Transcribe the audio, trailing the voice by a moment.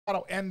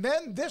And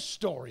then this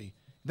story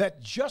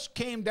that just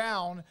came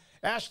down.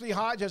 Ashley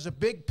Hodge has a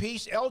big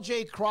piece.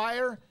 L.J.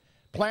 Cryer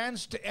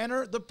plans to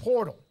enter the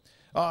portal.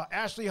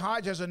 Ashley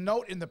Hodge has a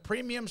note in the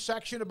premium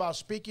section about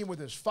speaking with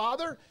his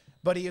father,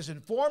 but he has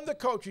informed the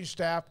coaching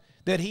staff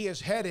that he is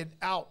headed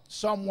out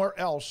somewhere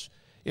else.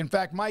 In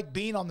fact, Mike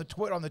Bean on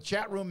the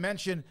chat room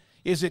mentioned,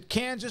 is it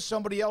Kansas?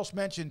 Somebody else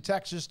mentioned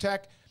Texas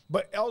Tech,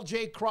 but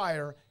L.J.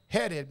 Cryer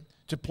headed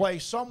to play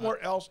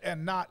somewhere else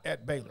and not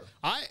at Baylor.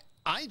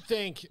 I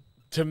think,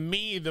 to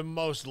me, the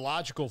most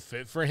logical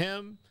fit for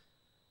him,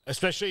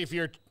 especially if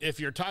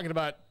you're talking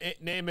about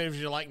name, image,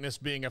 and likeness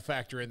being a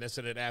factor in this,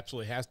 and it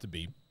absolutely has to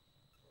be,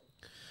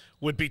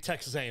 would be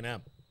Texas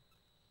A&M.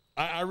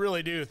 I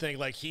really do think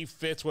like he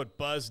fits what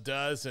Buzz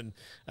does, and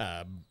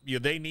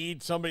they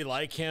need somebody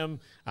like him.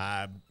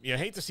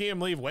 Hate to see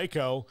him leave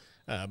Waco.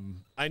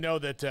 I know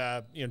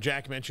that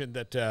Jack mentioned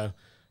that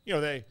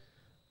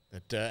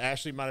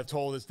Ashley might have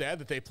told his dad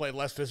that they played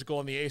less physical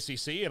in the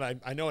ACC,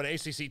 and I know an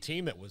ACC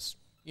team that was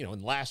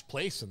in last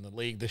place in the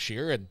league this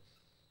year, and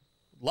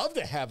love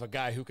to have a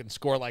guy who can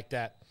score like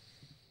that.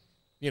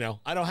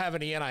 I don't have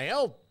any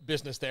NIL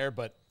business there,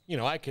 but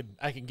I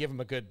can give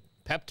him a good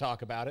pep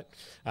talk about it.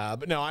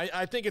 But no,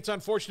 I think it's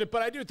unfortunate,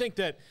 but I do think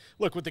that,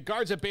 look, with the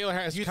guards that Baylor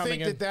has coming in.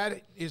 You think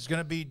that is going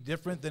to be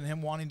different than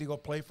him wanting to go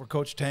play for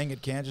Coach Tang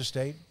at Kansas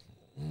State?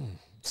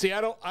 See,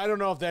 I don't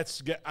know if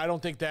that's, I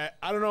don't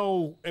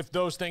know if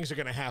those things are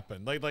going to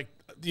happen. Like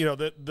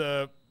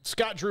the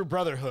Scott Drew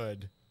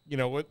brotherhood,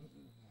 what.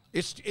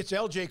 It's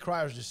L.J.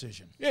 Cryer's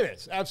decision. It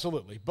is,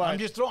 absolutely. But I'm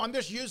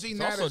just using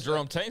that. Also,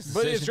 Jerome Tank's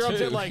decision. But it's Jerome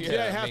too. Tank,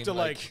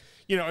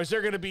 is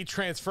there going to be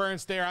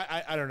transference there?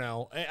 I don't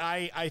know.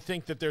 I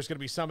think that there's going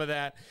to be some of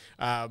that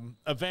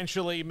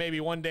eventually, maybe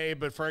one day.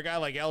 But for a guy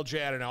like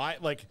L.J., I don't know.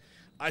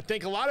 I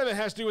think a lot of it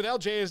has to do with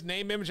L.J.'s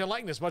name, image, and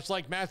likeness, much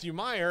like Matthew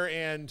Meyer.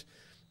 And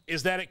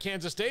is that at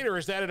Kansas State, or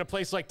is that at a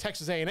place like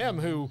Texas A&M,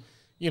 who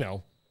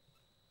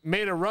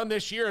made a run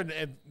this year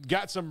and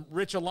got some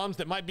rich alums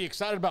that might be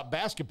excited about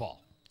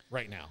basketball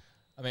right now?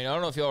 I mean, I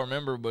don't know if y'all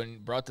remember when you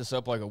brought this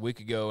up like a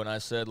week ago, and I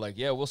said,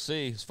 yeah, we'll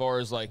see as far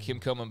as, him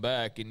coming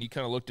back, and you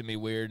kind of looked at me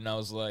weird, and I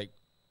was like,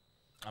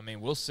 I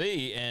mean, we'll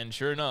see. And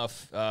sure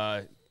enough,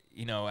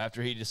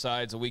 after he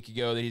decides a week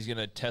ago that he's going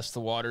to test the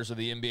waters of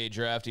the NBA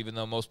draft, even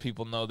though most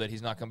people know that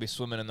he's not going to be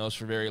swimming in those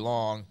for very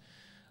long,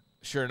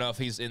 sure enough,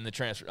 he's in the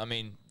transfer. I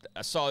mean,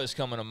 I saw this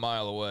coming a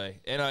mile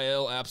away.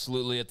 NIL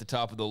absolutely at the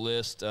top of the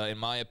list, in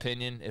my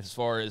opinion, as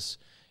far as,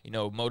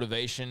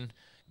 motivation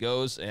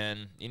goes.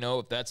 And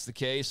if that's the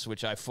case,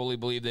 which I fully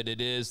believe that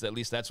it is, at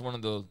least that's one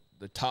of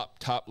the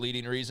top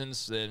leading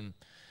reasons, then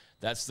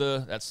that's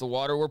the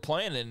water we're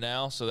playing in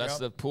now. So that's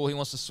the pool he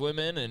wants to swim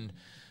in, and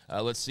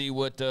let's see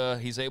what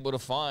he's able to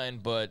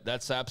find. But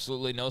that's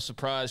absolutely no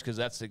surprise, because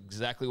that's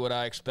exactly what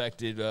I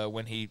expected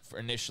when he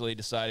initially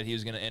decided he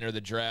was going to enter the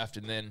draft,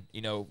 and then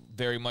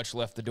very much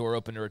left the door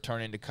open to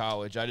returning to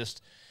college. I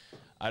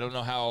don't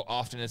know how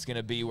often it's going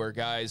to be where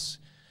guys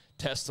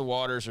test the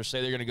waters or say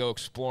they're going to go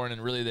exploring,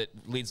 and really that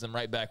leads them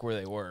right back where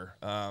they were.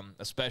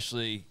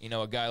 Especially,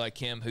 a guy like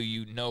him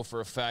who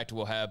for a fact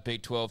will have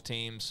Big 12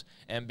 teams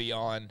and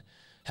beyond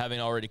having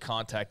already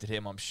contacted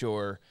him, I'm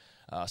sure.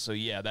 So,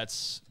 yeah,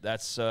 that's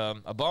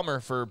a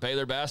bummer for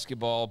Baylor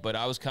basketball, but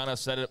I was kind of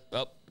set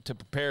up to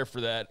prepare for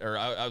that, or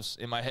I was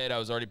in my head, I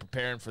was already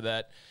preparing for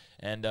that.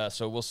 And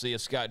so we'll see if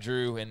Scott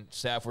Drew and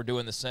staff were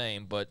doing the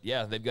same. But,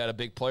 yeah, they've got a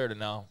big player to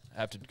now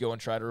have to go and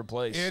try to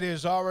replace. It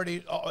is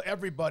already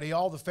everybody,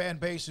 all the fan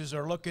bases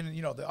are looking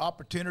at, the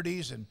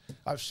opportunities, and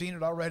I've seen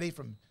it already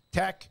from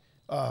Tech,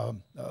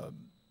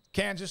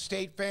 Kansas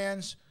State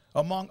fans,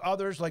 among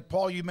others. Like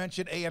Paul, you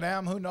mentioned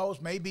A&M. Who knows?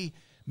 Maybe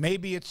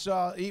it's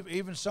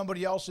even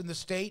somebody else in the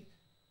state,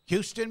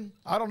 Houston.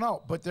 I don't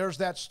know. But there's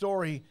that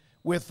story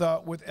with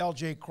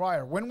L.J.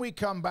 Cryer. When we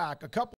come back, a couple